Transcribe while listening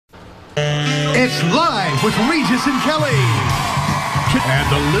It's live with Regis and Kelly. And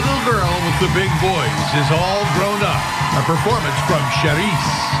the little girl with the big voice is all grown up. A performance from Charice.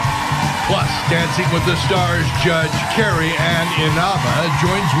 Plus, Dancing with the Stars judge Carrie Ann Inaba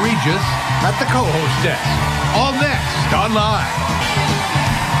joins Regis at the co-host desk. All next on Live.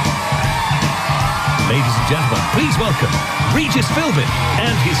 Ladies and gentlemen, please welcome Regis Philbin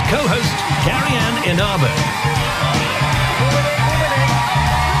and his co-host Carrie Ann Inaba.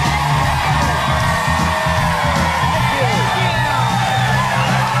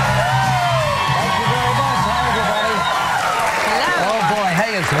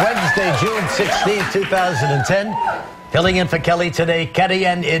 It's Wednesday, June 16th, 2010. Filling in for Kelly today, Carrie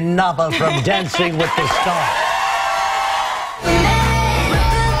Ann Inaba from Dancing with the Stars.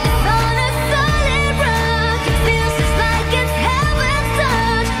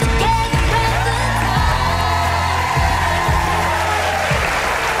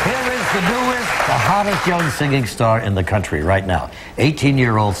 Here is the newest, the hottest young singing star in the country right now.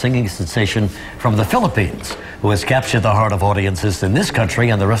 18-year-old singing sensation from the Philippines, who has captured the heart of audiences in this country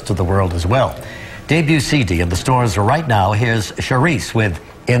and the rest of the world as well. Debut CD in the stores right now. Here's Charice with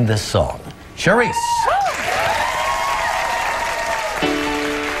In This Song. Charice.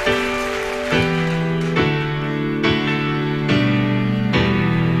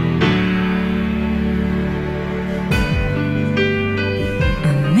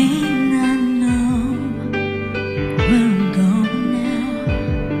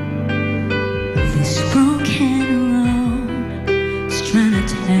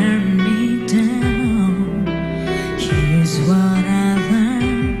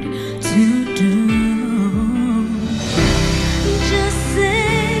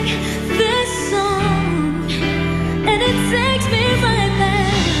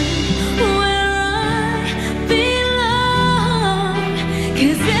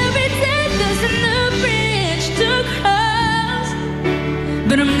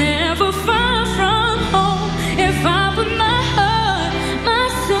 But I'm never far from home if I put my heart, my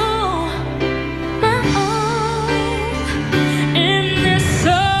soul, my all in this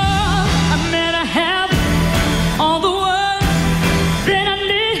song. I meant I have all the words that I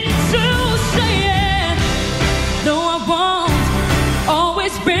need to say it. Though I won't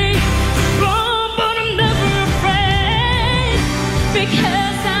always be strong, but I'm never afraid,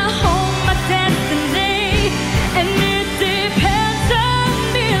 because I hold my destiny and it depends on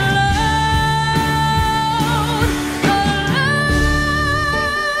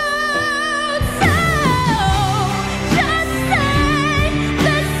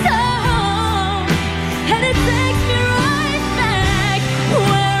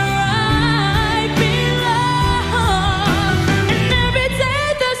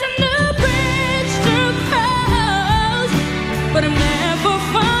but I'm never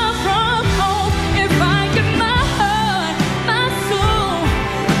far from home if I give my heart, my soul.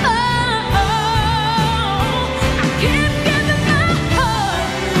 I keep giving my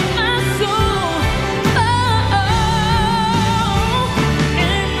heart, my soul.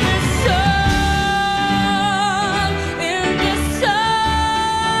 In this song, in this song,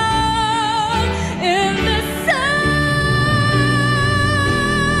 in this song.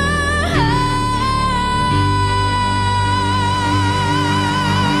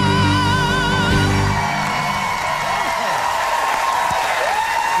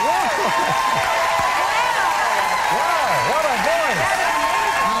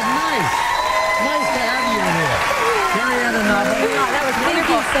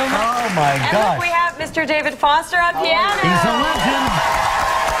 So much. Oh my and gosh. look, we have Mr. David Foster on piano. He's a legend.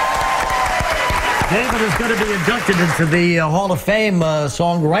 David is going to be inducted into the Hall of Fame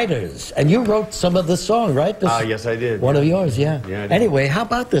songwriters. And you wrote some of this song, right? Yes, I did. One of yours, yeah. Yeah, I did. Anyway, how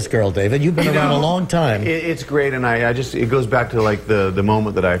about this girl, David? You've been around a long time. It's great, and I just, it goes back to like the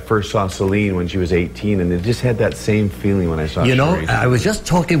moment that I first saw Celine when she was 18, and it just had that same feeling when I saw You know, Charice. I was just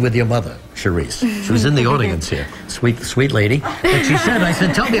talking with your mother, Charice. She was in the audience here. Sweet lady. But she said, I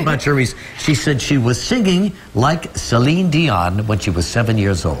said, tell me about Charice. She said she was singing like Celine Dion when she was 7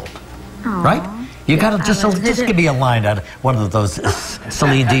 years old. Aww. Right? You gotta just give me a line out of one of those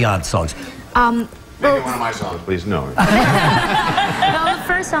Celine Dion songs. Maybe one of my songs, please. No. Well, the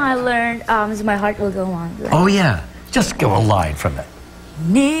first song I learned is My Heart Will Go On. Oh, yeah. Just go a line from it.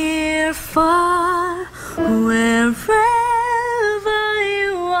 Near, far, wherever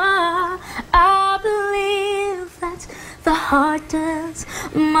you are, I believe that the heart does.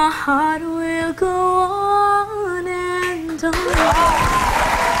 My heart will go on and on.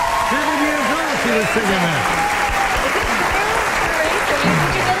 7 years old she was singing that. Did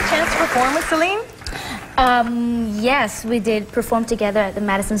you get a chance to perform with Celine? Yes, we did perform together at the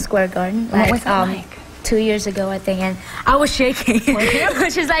Madison Square Garden. What was that like? 2 years ago, I think, and I was shaking.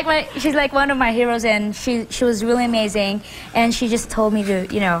 she's like one of my heroes, and she was really amazing. And she just told me to,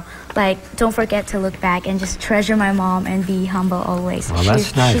 you know, like, don't forget to look back and just treasure my mom and be humble always. Well,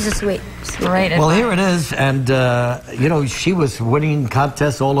 that's nice. She's a sweet. Great. Well, here it is, and you know, she was winning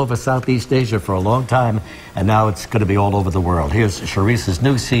contests all over Southeast Asia for a long time, and now it's going to be all over the world. Here's Charice's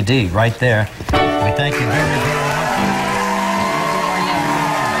new CD right there. We thank you very much.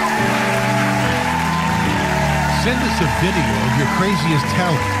 Send us a video of your craziest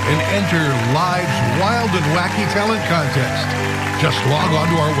talent and enter Live's Wild and Wacky Talent Contest. Just log on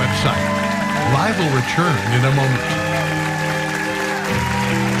to our website. Live will return in a moment.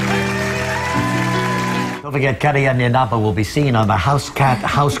 Don't forget, Kelly and Inaba will be seen on the House Cat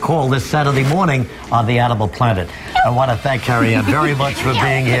House Call this Saturday morning on the Animal Planet. I want to thank Carrie Ann very much for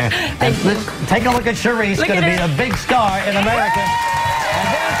being here. And take a look at Charice, going to be a big star in America.